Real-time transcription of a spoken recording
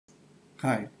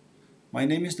Hi, my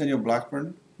name is Daniel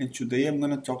Blackburn, and today I'm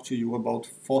going to talk to you about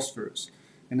phosphorus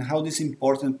and how this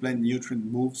important plant nutrient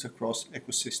moves across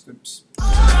ecosystems.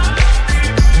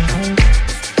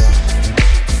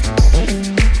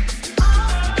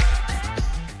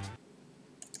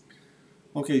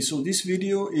 Okay, so this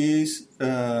video is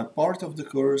part of the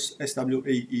course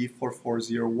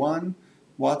SWAE4401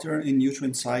 Water and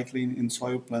Nutrient Cycling in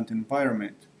Soil Plant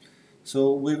Environment.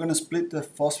 So we're going to split the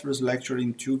phosphorus lecture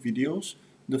in two videos.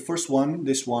 The first one,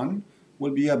 this one, will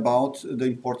be about the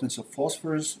importance of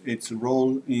phosphorus, its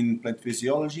role in plant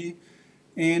physiology,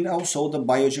 and also the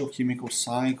biogeochemical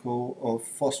cycle of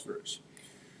phosphorus.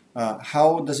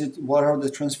 What are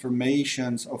the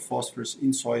transformations of phosphorus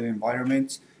in soil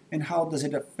environments, and how does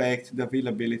it affect the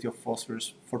availability of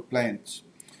phosphorus for plants?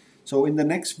 So in the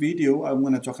next video, I'm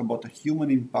going to talk about the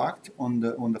human impact on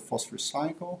the phosphorus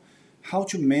cycle, how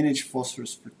to manage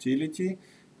phosphorus fertility,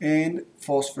 and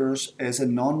phosphorus as a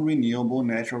non-renewable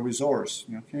natural resource.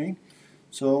 Okay,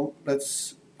 so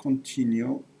let's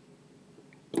continue.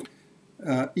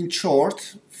 In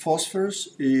short,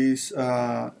 phosphorus is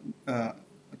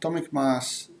atomic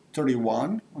mass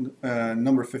 31,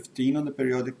 number 15 on the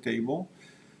periodic table.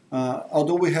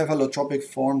 Although we have allotropic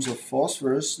forms of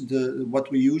phosphorus,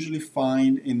 what we usually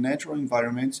find in natural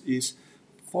environments is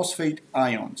phosphate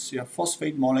ions,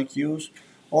 phosphate molecules,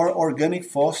 or organic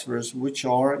phosphorus, which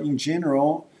are in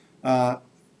general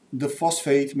the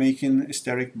phosphate making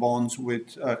steric bonds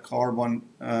with carbon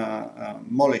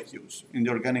molecules in the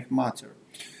organic matter.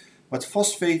 But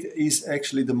phosphate is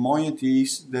actually the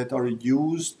moieties that are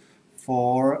used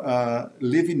for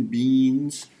living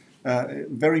beings,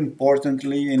 very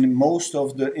importantly in most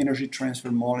of the energy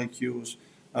transfer molecules,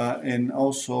 and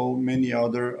also many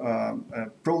other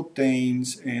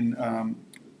proteins and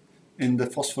the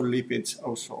phospholipids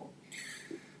also.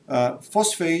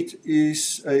 Phosphate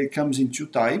comes in two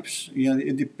types.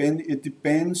 It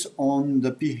depends on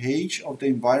the pH of the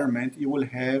environment. You will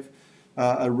have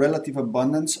a relative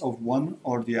abundance of one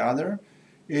or the other.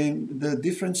 And the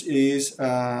difference is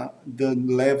the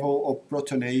level of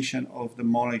protonation of the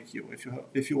molecule.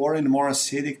 If you are in a more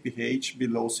acidic pH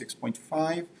below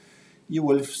 6.5, you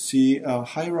will see a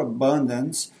higher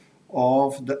abundance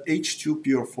of the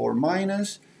H2PO4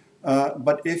 minus,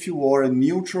 but if you are a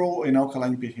neutral in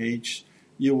alkaline pH,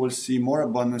 you will see more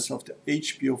abundance of the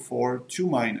HPO4 2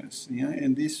 minus,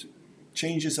 and this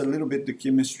changes a little bit the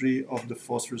chemistry of the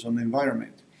phosphorus on the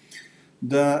environment.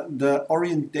 The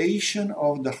orientation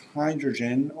of the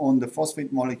hydrogen on the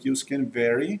phosphate molecules can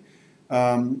vary,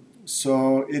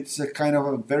 so it's a kind of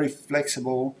a very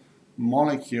flexible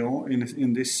molecule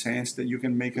in this sense that you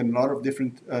can make a lot of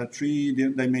different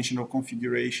three-dimensional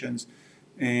configurations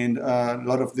and a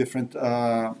lot of different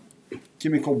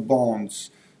chemical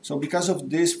bonds. So because of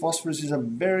this, phosphorus is a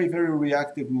very, very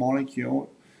reactive molecule,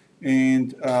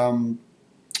 and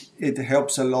it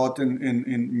helps a lot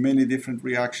in many different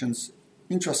reactions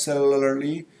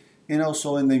intracellularly, and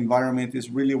also in the environment is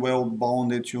really well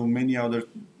bonded to many other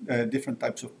different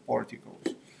types of particles.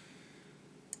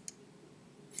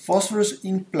 Phosphorus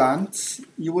in plants,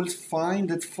 you will find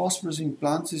that phosphorus in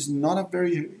plants is not a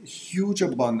very huge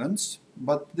abundance,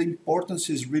 but the importance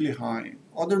is really high.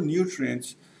 Other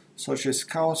nutrients such as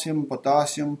calcium,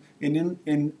 potassium,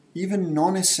 and even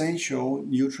non-essential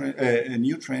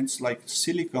nutrients like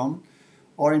silicon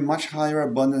are in much higher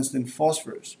abundance than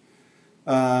phosphorus.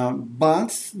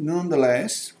 But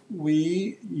nonetheless,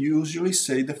 we usually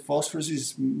say that phosphorus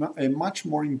is much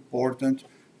more important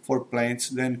for plants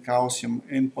than calcium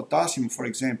and potassium, for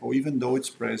example, even though it's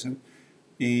present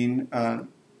in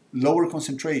lower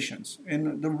concentrations.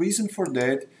 And the reason for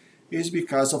that is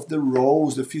because of the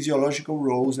roles, the physiological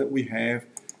roles that we have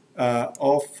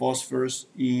of phosphorus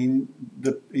in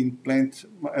plant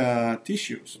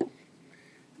tissues.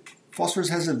 Phosphorus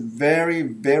has a very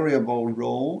variable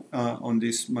role on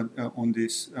the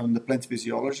plant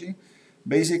physiology.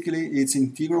 Basically, it's an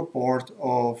integral part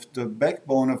of the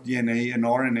backbone of DNA and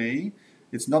RNA.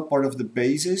 It's not part of the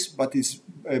bases, but it's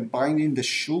binding the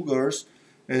sugars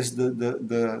as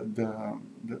the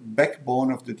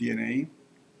backbone of the DNA.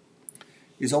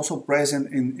 Is also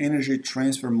present in energy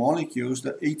transfer molecules,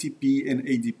 the ATP and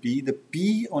ADP. The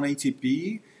P on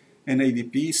ATP and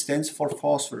ADP stands for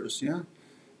phosphorus,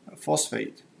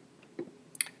 phosphate.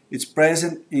 It's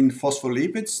present in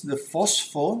phospholipids. The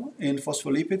phospho in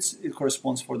phospholipids, it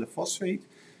corresponds for the phosphate.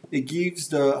 It gives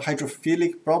the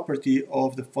hydrophilic property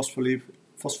of the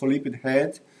phospholipid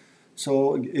head.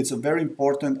 So it's a very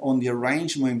important on the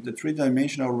arrangement, the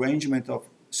three-dimensional arrangement of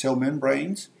cell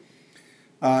membranes.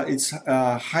 It's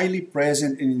highly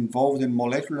present and involved in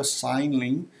molecular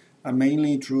signaling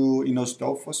mainly through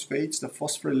inositol phosphates. The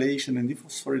phosphorylation and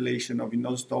dephosphorylation of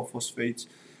inositol phosphates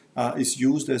is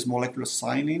used as molecular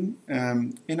signaling,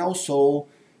 and also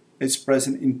it's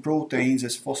present in proteins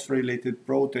as phosphorylated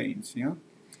proteins. Yeah?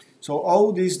 So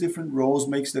all these different roles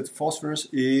makes that phosphorus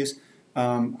is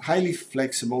highly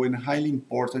flexible and highly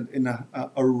important in an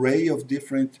array of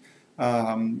different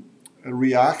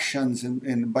reactions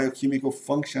and biochemical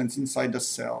functions inside the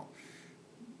cell,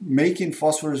 making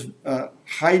phosphorus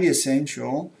highly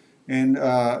essential. And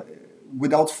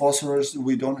without phosphorus,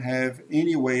 we don't have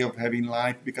any way of having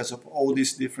life because of all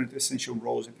these different essential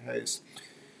roles it has.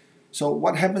 So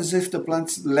what happens if the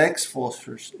plant lacks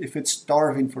phosphorus? If it's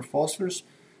starving for phosphorus,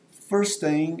 first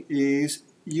thing is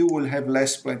you will have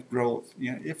less plant growth.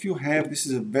 Yeah? If you have, this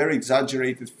is a very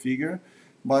exaggerated figure,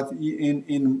 but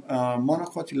in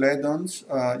monocotyledons,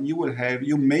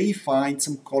 you may find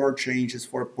some color changes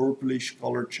for a purplish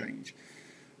color change.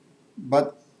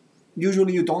 But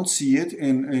usually you don't see it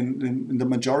in the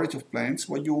majority of plants.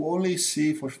 What you only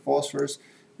see for phosphorus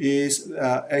is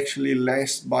actually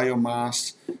less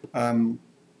biomass,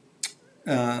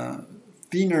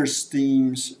 thinner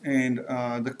stems, and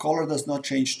the color does not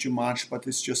change too much, but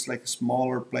it's just like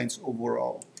smaller plants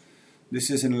overall. This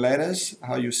is in lettuce,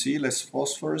 how you see less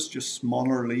phosphorus, just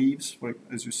smaller leaves,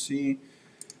 as you see.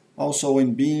 Also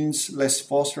in beans, less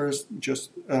phosphorus,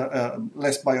 just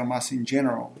less biomass in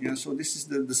general. Yeah, so this is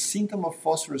the symptom of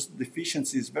phosphorus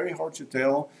deficiency. Is very hard to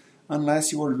tell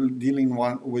unless you are dealing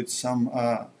with some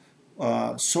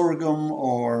sorghum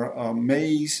or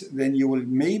maize. Then you will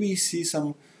maybe see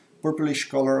some purplish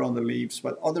color on the leaves,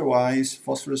 but otherwise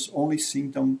phosphorus only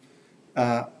symptom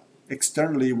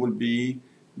externally will be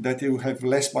that you have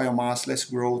less biomass, less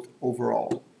growth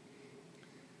overall.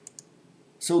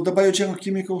 So the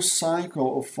biogeochemical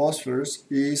cycle of phosphorus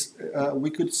is,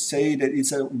 we could say that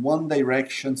it's a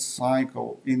one-direction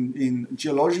cycle. In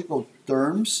geological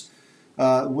terms,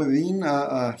 within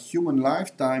a human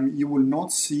lifetime, you will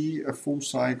not see a full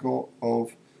cycle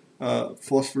of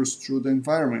phosphorus through the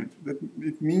environment.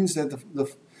 It means that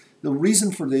the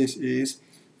reason for this is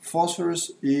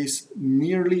phosphorus is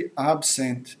nearly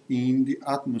absent in the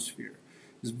atmosphere.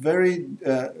 It's very,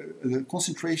 the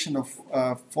concentration of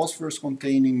phosphorus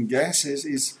containing gases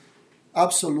is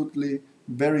absolutely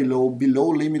very low, below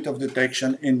limit of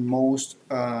detection in most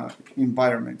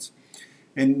environments.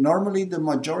 And normally the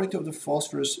majority of the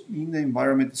phosphorus in the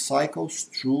environment cycles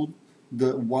through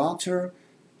the water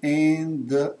and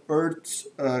the Earth's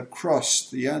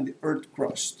crust, yeah, the Earth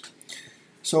crust.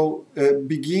 So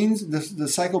the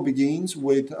cycle begins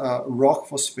with rock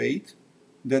phosphate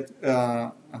that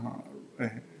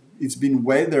it's been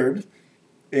weathered,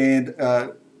 and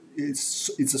it's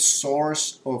a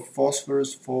source of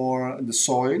phosphorus for the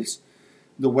soils.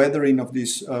 The weathering of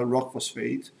this rock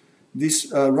phosphate.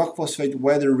 This rock phosphate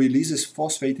weather releases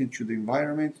phosphate into the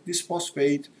environment. This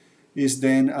phosphate is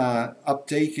then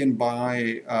uptaken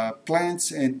by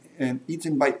plants and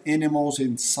eaten by animals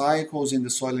in cycles in the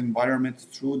soil environment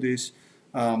through these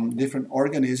different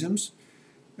organisms.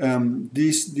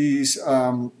 These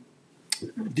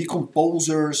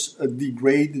decomposers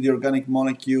degrade the organic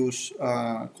molecules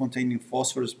containing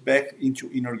phosphorus back into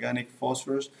inorganic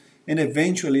phosphorus, and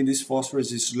eventually this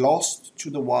phosphorus is lost to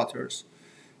the waters.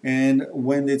 And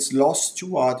when it's lost to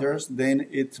waters, then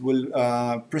it will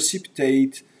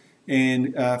precipitate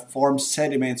and form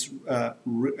sediments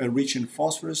rich in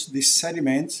phosphorus. These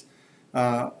sediments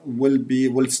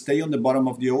will stay on the bottom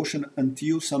of the ocean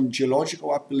until some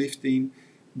geological uplifting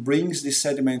brings the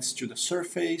sediments to the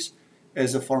surface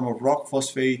as a form of rock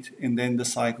phosphate, and then the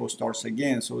cycle starts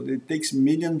again. So it takes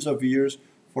millions of years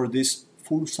for this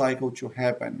full cycle to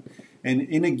happen. And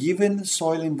in a given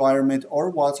soil environment or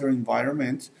water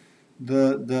environment,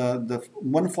 the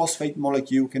one phosphate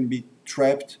molecule can be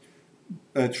trapped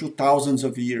through thousands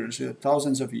of years.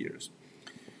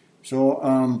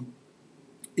 So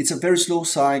it's a very slow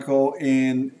cycle,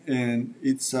 and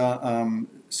it's a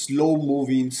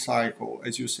slow-moving cycle,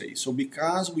 as you say. So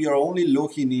because we are only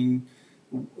looking in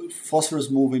phosphorus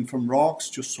moving from rocks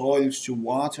to soils to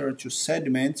water to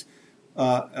sediments,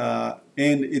 and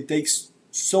it takes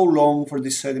so long for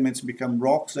these sediments to become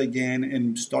rocks again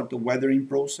and start the weathering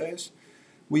process,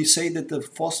 we say that the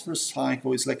phosphorus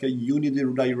cycle is like a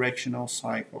unidirectional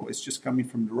cycle. It's just coming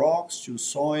from the rocks to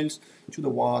soils to the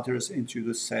waters and to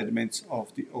the sediments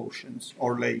of the oceans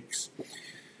or lakes.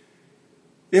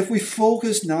 If we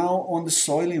focus now on the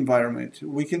soil environment,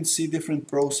 we can see different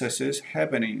processes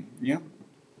happening. Yeah.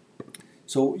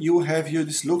 So you have here,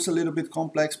 this looks a little bit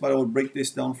complex, but I will break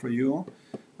this down for you.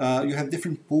 You have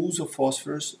different pools of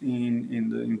phosphorus in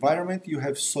the environment. You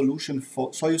have soil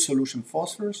solution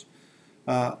phosphorus,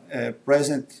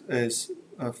 present as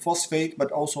phosphate,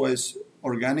 but also as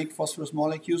organic phosphorus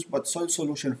molecules. But soil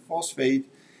solution phosphate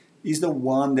is the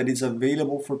one that is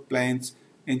available for plants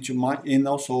and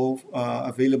also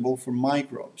available for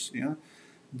microbes. Yeah?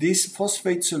 This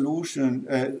phosphate solution,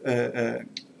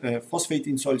 phosphate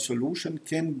in soil solution,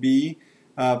 can be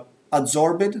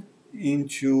adsorbed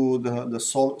into the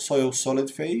soil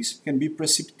solid phase, can be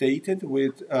precipitated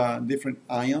with different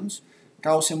ions,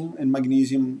 calcium and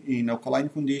magnesium in alkaline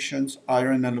conditions,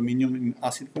 iron and aluminum in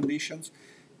acid conditions,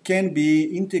 can be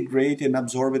integrated and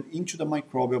absorbed into the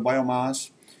microbial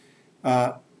biomass,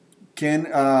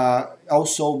 can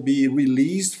also be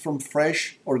released from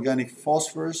fresh organic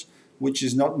phosphorus, which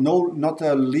is not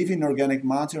a living organic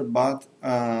matter, but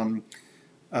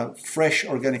fresh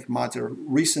organic matter,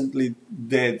 recently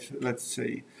dead, let's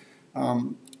say.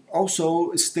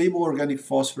 Also, stable organic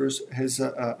phosphorus has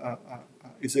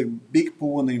is a big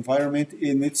pool in the environment,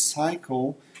 and its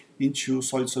cycle into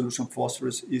soil solution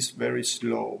phosphorus is very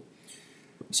slow.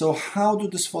 So how do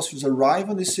this phosphorus arrive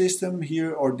on the system?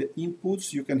 Here are the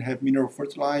inputs. You can have mineral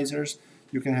fertilizers,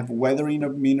 you can have weathering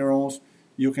of minerals,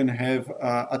 you can have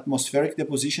atmospheric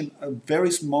deposition, a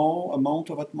very small amount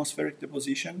of atmospheric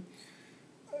deposition.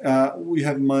 We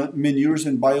have manures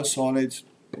and biosolids.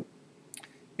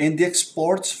 And the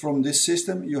exports from this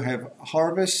system, you have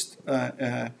harvest,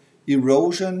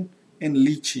 erosion, and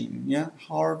leaching. Yeah,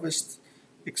 harvest,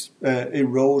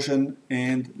 erosion,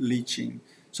 and leaching.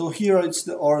 So here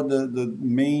are the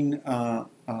main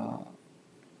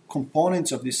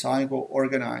components of this cycle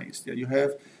organized. Yeah, you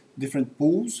have different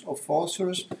pools of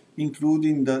phosphorus,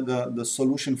 including the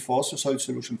solution phosphorus, soil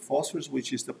solution phosphorus,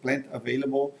 which is the plant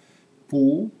available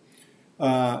pool.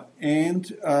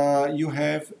 And you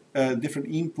have different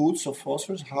inputs of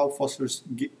phosphorus, how phosphorus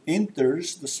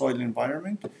enters the soil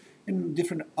environment, and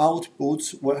different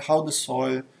outputs, how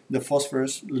the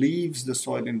phosphorus leaves the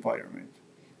soil environment.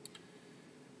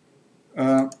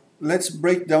 Let's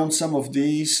break down some of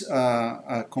these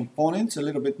components a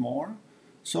little bit more.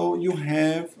 So you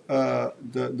have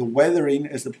the weathering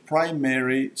as the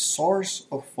primary source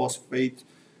of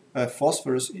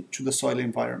phosphorus to the soil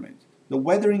environment. The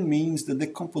weathering means the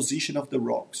decomposition of the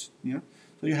rocks. Yeah?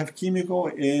 So you have chemical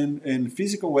and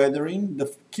physical weathering.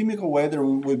 The chemical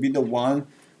weathering will be the one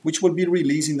which will be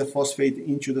releasing the phosphate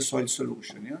into the soil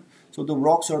solution. Yeah? So the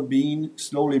rocks are being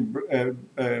slowly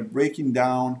breaking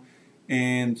down,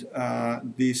 and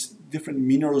these different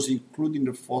minerals, including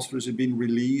the phosphorus, are being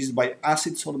released by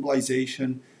acid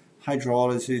solubilization,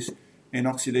 hydrolysis, and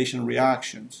oxidation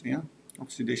reactions. Yeah?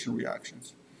 Oxidation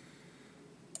reactions.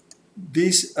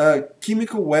 This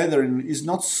chemical weathering is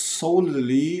not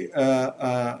solely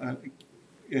a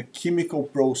chemical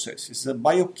process, it's a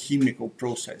biochemical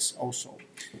process also.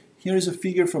 Here is a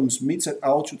figure from Smith et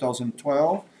al.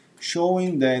 2012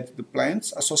 showing that the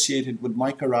plants associated with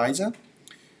mycorrhiza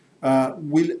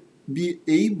will be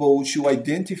able to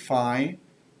identify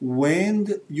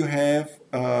when you have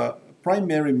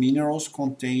primary minerals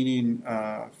containing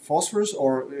phosphorus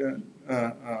or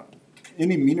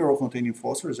any mineral containing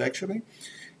phosphorus actually,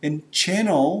 and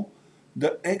channel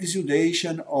the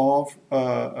exudation of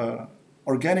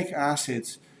organic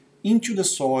acids into the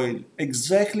soil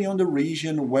exactly on the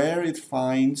region where it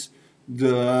finds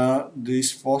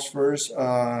these phosphorus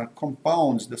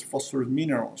compounds, these phosphorus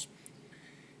minerals.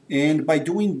 And by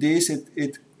doing this,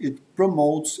 it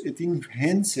promotes, it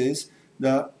enhances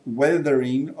the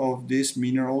weathering of these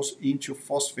minerals into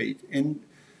phosphate. And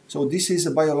so this is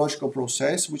a biological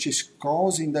process which is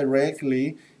causing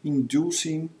directly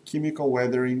inducing chemical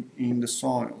weathering in the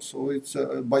soil. So it's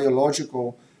a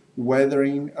biological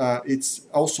weathering, it's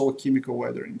also a chemical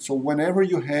weathering. So whenever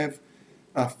you have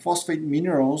phosphate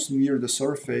minerals near the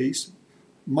surface,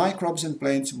 microbes and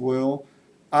plants will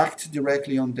act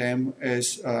directly on them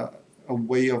as a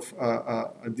way of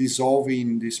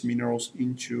dissolving these minerals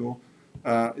into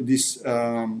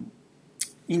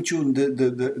into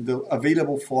the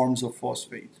available forms of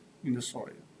phosphate in the soil.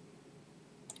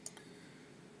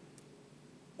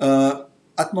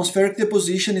 Atmospheric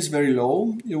deposition is very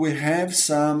low. We have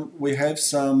some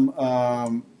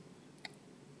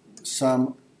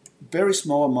very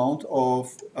small amount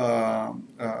of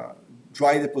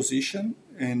dry deposition,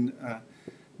 and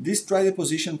this dry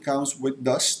deposition comes with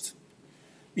dust.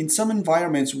 In some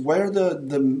environments where the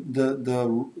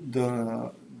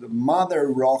mother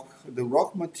rock, the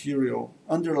rock material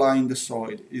underlying the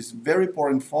soil is very poor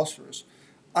in phosphorus,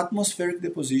 atmospheric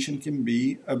deposition can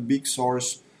be a big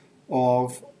source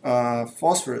of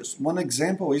phosphorus. One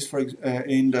example is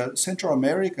in Central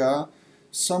America,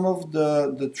 some of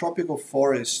the tropical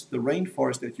forests, the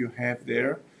rainforest that you have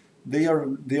there, they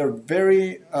are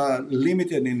very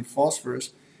limited in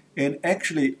phosphorus, and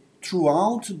actually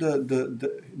throughout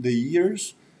the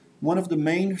years, one of the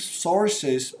main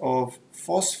sources of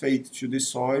phosphate to these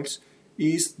soils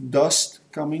is dust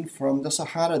coming from the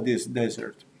Sahara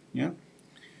desert. Yeah?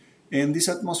 And this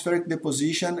atmospheric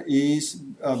deposition is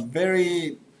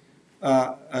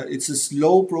it's a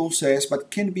slow process,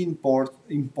 but can be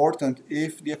important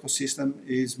if the ecosystem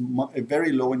is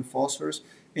very low in phosphorus,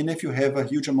 and if you have a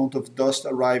huge amount of dust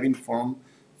arriving from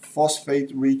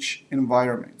phosphate-rich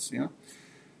environments. Yeah?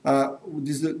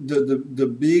 This the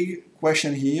big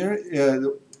question here,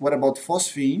 what about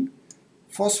phosphine?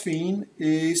 Phosphine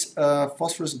is a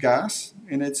phosphorus gas,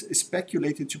 and it's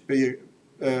speculated to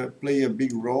play a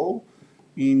big role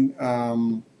in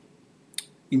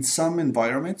some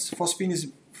environments. Phosphine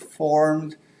is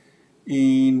formed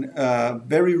in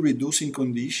very reducing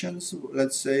conditions,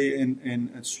 let's say in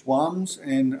swamps,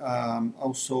 and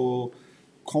also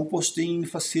composting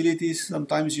facilities.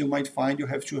 Sometimes you might find you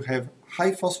have to have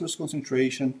high phosphorus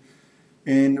concentration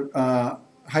and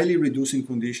highly reducing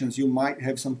conditions. You might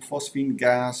have some phosphine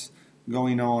gas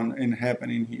going on and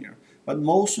happening here. But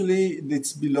mostly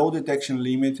it's below detection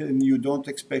limit, and you don't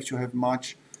expect to have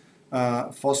much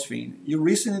phosphine. You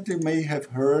recently may have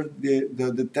heard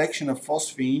the detection of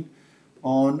phosphine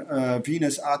on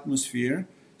Venus atmosphere.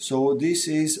 So this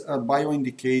is a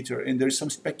bioindicator, and there's some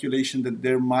speculation that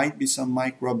there might be some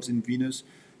microbes in Venus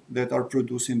that are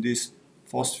producing this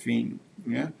phosphine.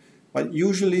 Yeah? But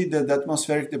usually the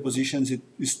atmospheric depositions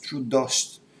is through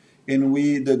dust. And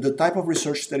the type of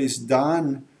research that is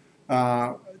done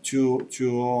to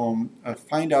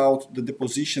find out the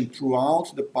deposition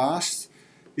throughout the past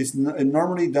is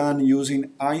normally done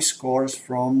using ice cores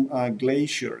from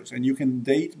glaciers. And you can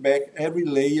date back every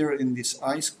layer in this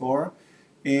ice core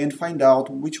and find out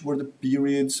which were the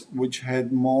periods which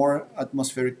had more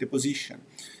atmospheric deposition.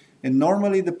 And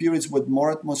normally the periods with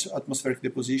more atmospheric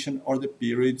deposition are the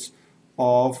periods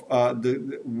of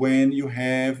when you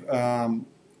have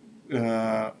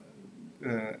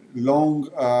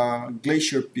long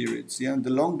glacier periods. Yeah? The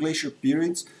long glacier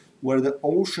periods where the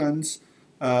oceans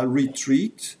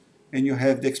retreat, and you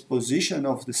have the exposition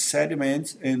of the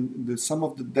sediments, and some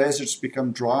of the deserts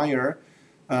become drier.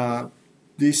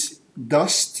 This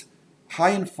dust,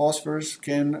 high in phosphorus,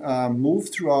 can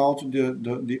move throughout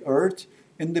the earth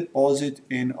and deposit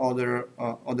in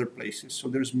other places. So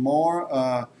there's more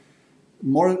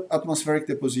atmospheric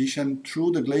deposition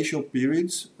through the glacial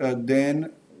periods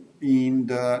than in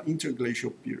the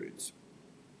interglacial periods.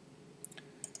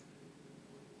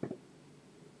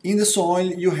 In the soil,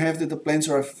 you have that the plants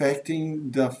are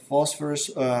affecting the phosphorus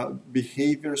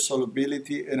behavior,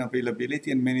 solubility, and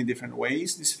availability in many different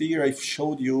ways. This figure I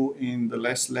showed you in the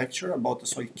last lecture about the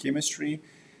soil chemistry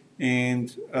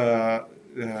and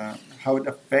how it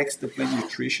affects the plant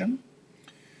nutrition.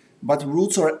 But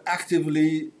roots are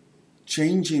actively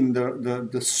changing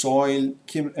the soil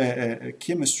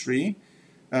chemistry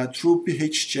through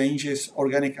pH changes,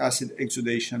 organic acid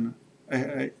exudation,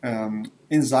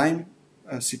 enzyme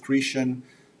secretion,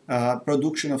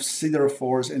 production of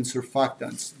siderophores and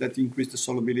surfactants that increase the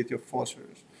solubility of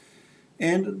phosphorus.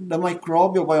 And the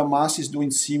microbial biomass is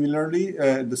doing similarly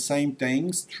the same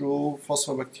things through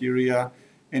phosphobacteria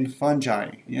and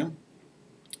fungi. Yeah?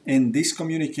 And this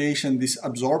communication, this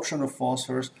absorption of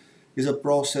phosphorus is a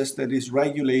process that is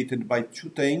regulated by two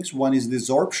things. One is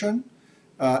desorption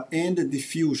and the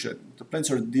diffusion. The plants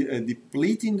are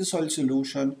depleting the soil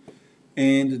solution,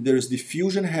 and there's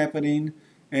diffusion happening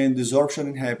and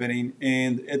desorption happening,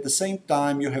 and at the same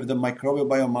time you have the microbial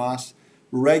biomass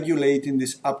regulating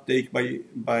this uptake by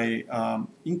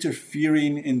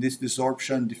interfering in this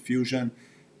desorption, diffusion,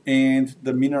 and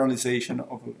the mineralization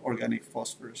of organic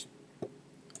phosphorus.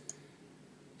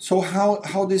 So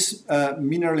how this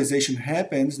mineralization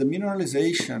happens? The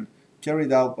mineralization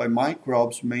carried out by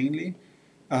microbes mainly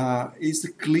is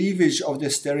the cleavage of the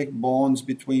steric bonds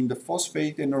between the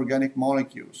phosphate and organic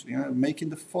molecules, making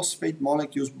the phosphate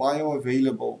molecules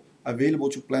bioavailable, available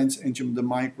to plants and to the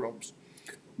microbes.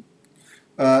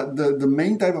 The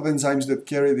main type of enzymes that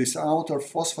carry this out are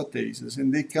phosphatases,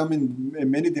 and they come in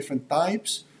many different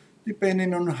types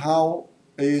depending on how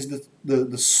is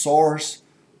the source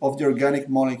of the organic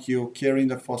molecule carrying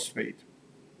the phosphate.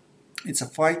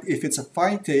 If it's a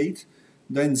phytate,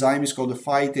 the enzyme is called a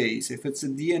phytase. If it's a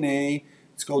DNA,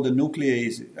 it's called a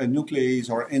nuclease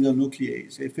or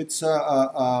endonuclease. If it's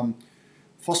a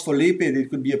phospholipid, it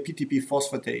could be a PTP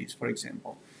phosphatase, for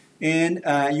example. And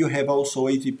you have also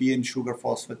ATP and sugar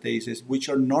phosphatases, which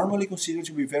are normally considered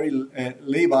to be very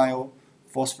labile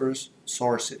phosphorus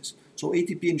sources. So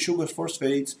ATP and sugar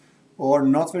phosphates or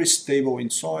not very stable in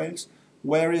soils,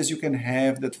 whereas you can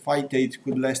have that phytate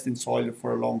could last in soil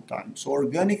for a long time. So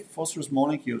organic phosphorus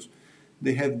molecules,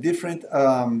 they have different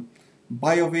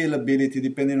bioavailability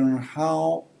depending on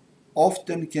how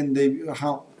often can they,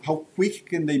 how quick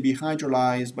can they be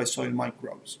hydrolyzed by soil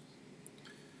microbes.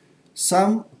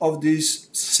 Some of these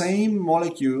same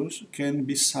molecules can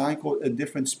be cycled at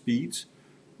different speeds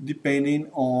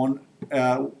depending on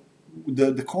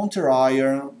the counter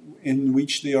ion in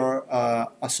which they are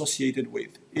associated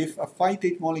with. If a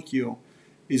phytate molecule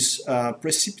is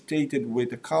precipitated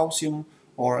with a calcium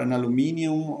or an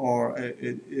aluminium, or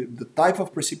the type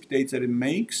of precipitates that it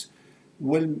makes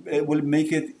will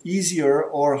make it easier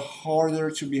or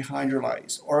harder to be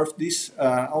hydrolyzed. Or if this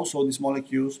also these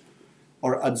molecules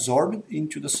are absorbed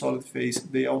into the solid phase,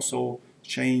 they also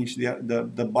change the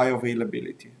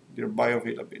bioavailability, their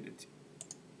bioavailability.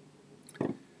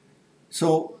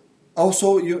 So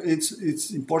also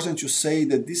it's important to say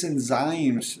that these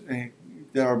enzymes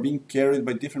that are being carried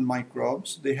by different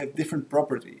microbes, they have different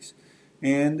properties.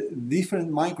 And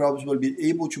different microbes will be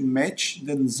able to match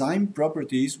the enzyme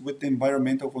properties with the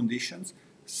environmental conditions.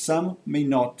 Some may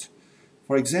not.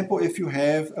 For example, if you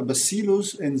have a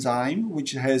bacillus enzyme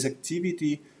which has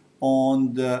activity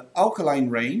on the alkaline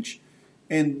range,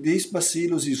 and this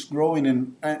bacillus is growing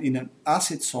in an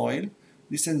acid soil,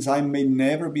 this enzyme may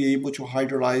never be able to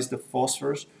hydrolyze the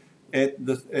phosphorus at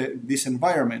this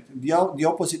environment. The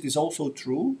opposite is also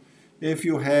true. If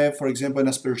you have, for example, an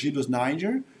Aspergillus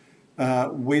niger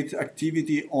with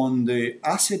activity on the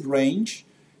acid range,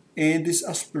 and this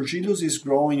Aspergillus is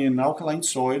growing in alkaline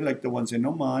soil like the ones in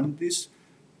Oman, this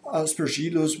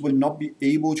Aspergillus will not be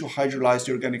able to hydrolyze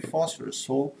the organic phosphorus.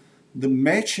 So the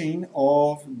matching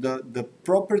of the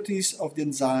properties of the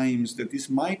enzymes that these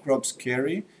microbes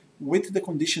carry with the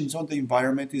conditions of the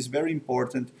environment is very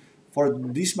important for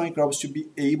these microbes to be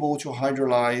able to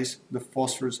hydrolyze the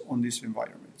phosphorus on these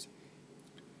environments.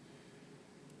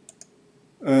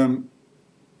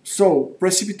 So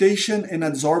precipitation and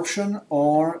adsorption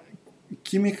are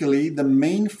chemically the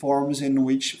main forms in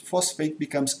which phosphate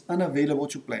becomes unavailable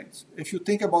to plants. If you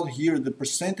think about here the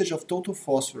percentage of total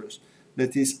phosphorus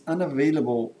that is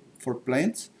unavailable for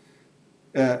plants,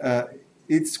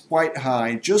 it's quite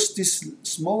high. Just this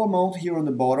small amount here on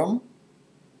the bottom,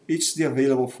 it's the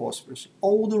available phosphorus.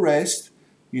 All the rest,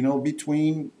 you know,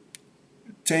 between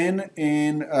 10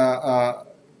 and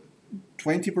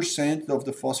 20% of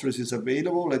the phosphorus is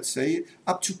available, let's say,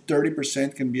 up to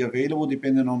 30% can be available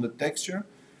depending on the texture,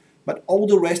 but all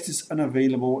the rest is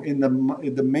unavailable in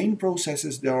the main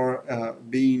processes that are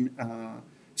being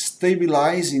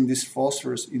stabilizing this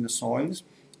phosphorus in the soils,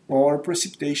 or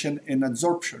precipitation and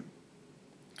adsorption.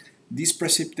 This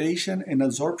precipitation and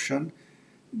adsorption,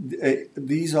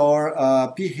 these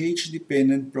are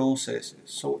pH-dependent processes.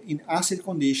 So in acid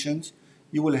conditions,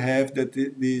 you will have that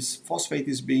this phosphate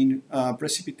is being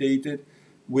precipitated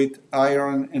with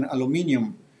iron and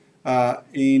aluminium.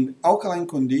 In alkaline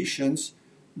conditions,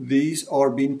 these are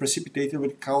being precipitated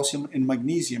with calcium and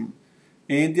magnesium.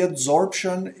 And the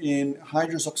adsorption in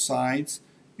hydrous oxides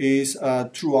is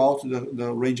throughout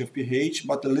the range of pH,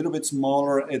 but a little bit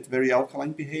smaller at very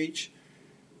alkaline pH.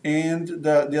 And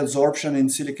the adsorption in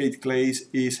silicate clays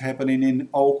is happening in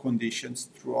all conditions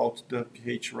throughout the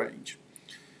pH range.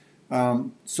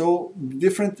 So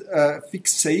different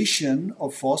fixation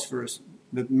of phosphorus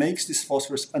that makes this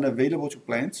phosphorus unavailable to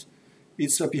plants,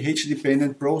 it's a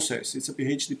pH-dependent process. It's a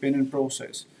pH-dependent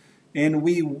process. And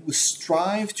we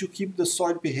strive to keep the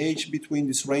soil pH between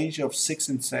this range of 6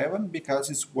 and 7 because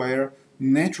it's where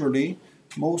naturally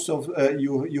most of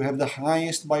you have the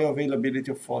highest bioavailability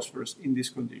of phosphorus in these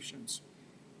conditions.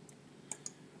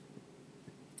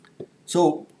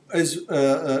 So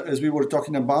as we were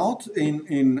talking about,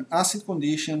 in acid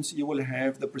conditions, you will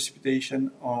have the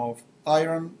precipitation of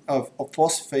iron, of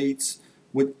phosphates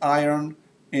with iron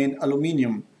and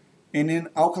aluminium. And in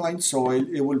alkaline soil,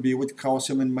 it will be with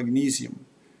calcium and magnesium.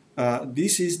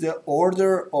 This is the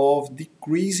order of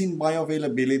decreasing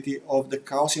bioavailability of the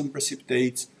calcium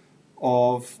precipitates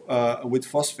with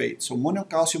phosphate. So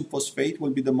monocalcium phosphate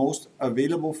will be the most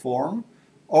available form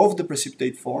of the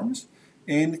precipitate forms,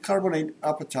 and carbonate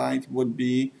apatite would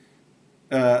be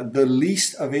the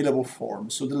least available form.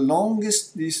 So the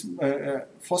longest these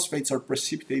phosphates are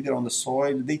precipitated on the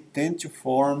soil, they tend to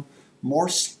form more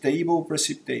stable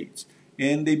precipitates,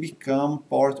 and they become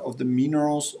part of the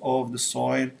minerals of the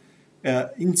soil,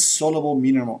 insoluble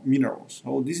minerals.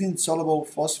 So these insoluble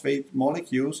phosphate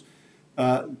molecules,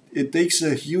 it takes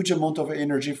a huge amount of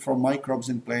energy from microbes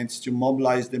in plants to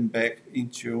mobilize them back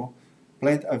into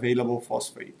plant available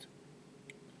phosphate.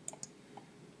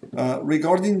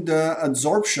 Regarding the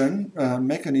adsorption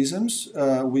mechanisms,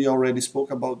 we already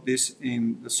spoke about this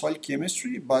in the soil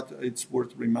chemistry, but it's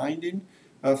worth reminding.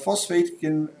 Phosphate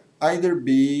can either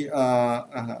be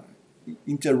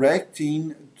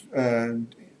interacting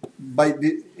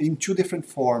in two different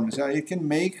forms. It can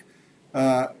make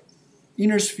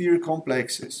inner sphere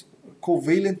complexes,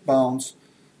 covalent bonds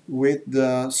with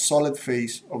the solid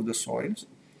phase of the soils.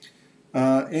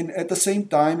 And at the same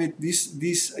time,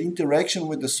 this interaction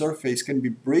with the surface can be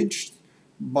bridged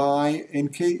by a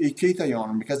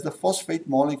cation, because the phosphate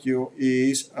molecule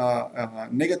is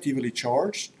negatively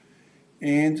charged,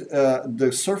 and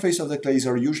the surface of the clays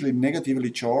are usually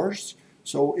negatively charged.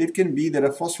 So it can be that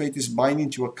a phosphate is binding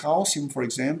to a calcium, for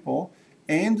example,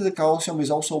 and the calcium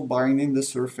is also binding the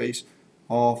surface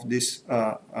of this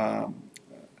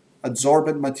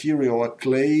adsorbent material, a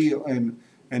clay and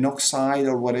an oxide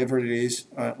or whatever it is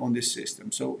on this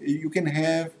system. So you can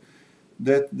have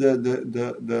that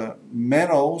the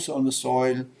metals on the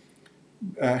soil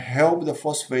help the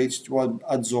phosphates to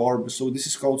adsorb. So this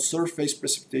is called surface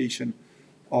precipitation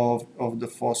of the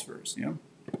phosphorus. Yeah.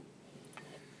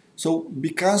 So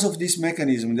because of this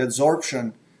mechanism, the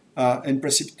adsorption and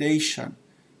precipitation,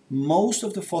 most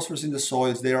of the phosphorus in the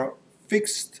soils, they are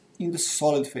fixed in the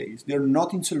solid phase. They are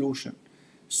not in solution.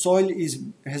 Soil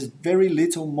has very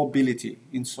little mobility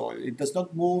in soil. It does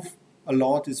not move a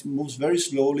lot. It moves very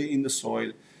slowly in the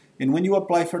soil. And when you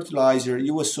apply fertilizer,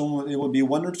 you assume it will be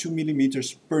 1 or 2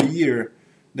 millimeters per year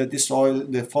that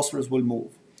the phosphorus will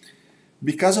move.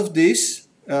 Because of this,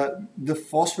 the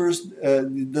phosphorus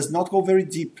does not go very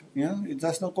deep. Yeah? It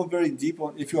does not go very deep.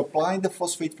 If you apply the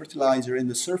phosphate fertilizer in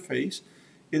the surface,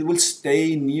 it will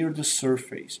stay near the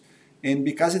surface. And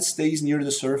because it stays near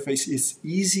the surface, it's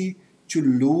easy to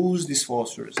lose this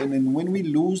phosphorus. And then when we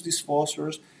lose this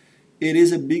phosphorus, it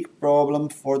is a big problem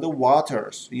for the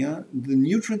waters. Yeah? The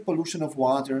nutrient pollution of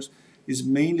waters is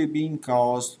mainly being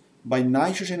caused by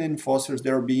nitrogen and phosphorus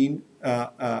that are being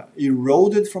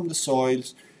eroded from the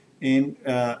soils, and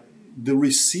the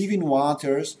receiving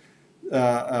waters,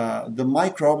 the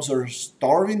microbes are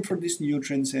starving for these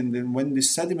nutrients, and then when the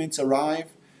sediments arrive,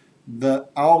 the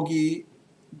algae,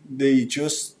 they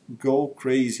just go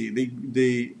crazy.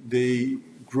 They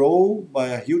grow by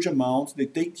a huge amount. They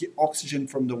take the oxygen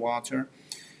from the water,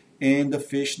 and the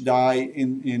fish die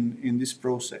in this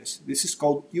process. This is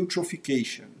called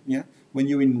eutrophication. Yeah, when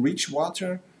you enrich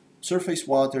water, surface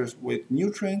waters with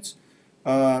nutrients,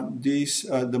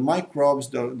 the microbes,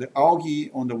 the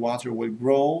algae on the water will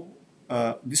grow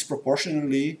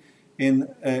disproportionately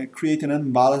and create an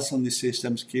imbalance on the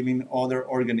systems, killing other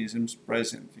organisms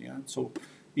present. Yeah, so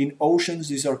in oceans,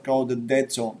 these are called the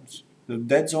dead zones. The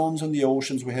dead zones on the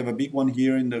oceans, we have a big one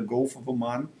here in the Gulf of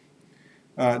Oman.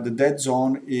 The dead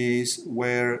zone is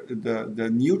where the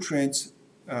nutrients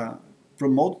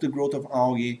promote the growth of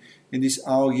algae, and these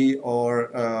algae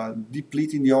are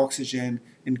depleting the oxygen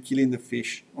and killing the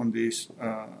fish on this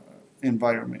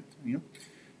environment. Yeah?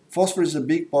 Phosphorus is a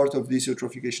big part of these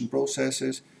eutrophication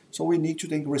processes, so we need to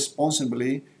think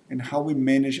responsibly in how we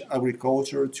manage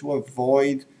agriculture to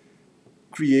avoid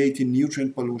creating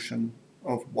nutrient pollution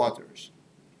of waters.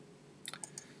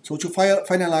 So to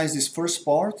finalize this first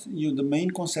part, the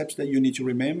main concepts that you need to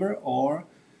remember are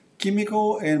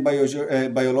chemical and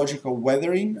biological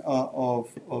weathering of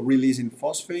releasing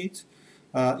phosphate,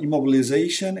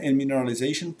 immobilization and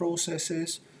mineralization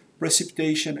processes,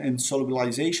 precipitation and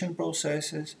solubilization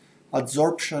processes,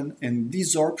 adsorption and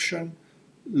desorption,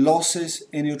 losses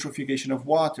and eutrophication of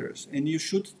waters. And you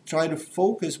should try to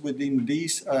focus within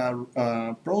these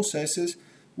processes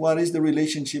what is the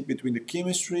relationship between the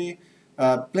chemistry,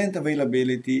 plant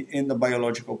availability, and the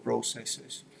biological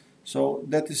processes. So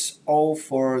that is all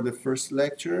for the first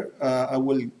lecture.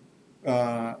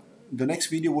 The next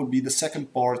video will be the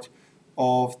second part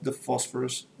of the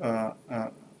phosphorus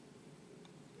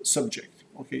subject.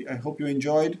 Okay, I hope you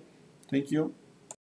enjoyed. Thank you.